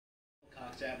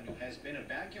Wilcox Avenue has been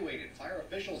evacuated. Fire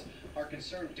officials are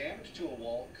concerned damage to a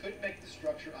wall could make the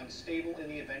structure unstable in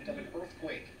the event of an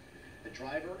earthquake. The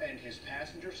driver and his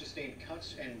passenger sustained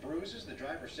cuts and bruises. The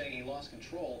driver saying he lost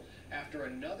control after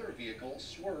another vehicle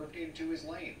swerved into his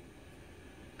lane.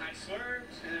 I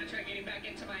swerved and I tried getting back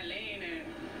into my lane,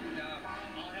 and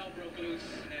all hell broke loose,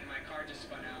 and then my car just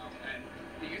spun out, and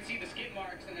you could see the skid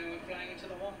marks, and then went flying into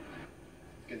the wall.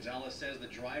 Gonzalez says the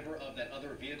driver of that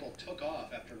other vehicle took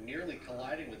off after nearly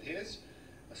colliding with his.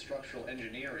 A structural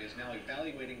engineer is now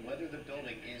evaluating whether the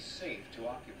building is safe to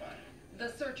occupy.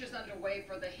 The search is underway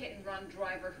for the hit-and-run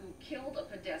driver who killed a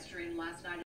pedestrian last night.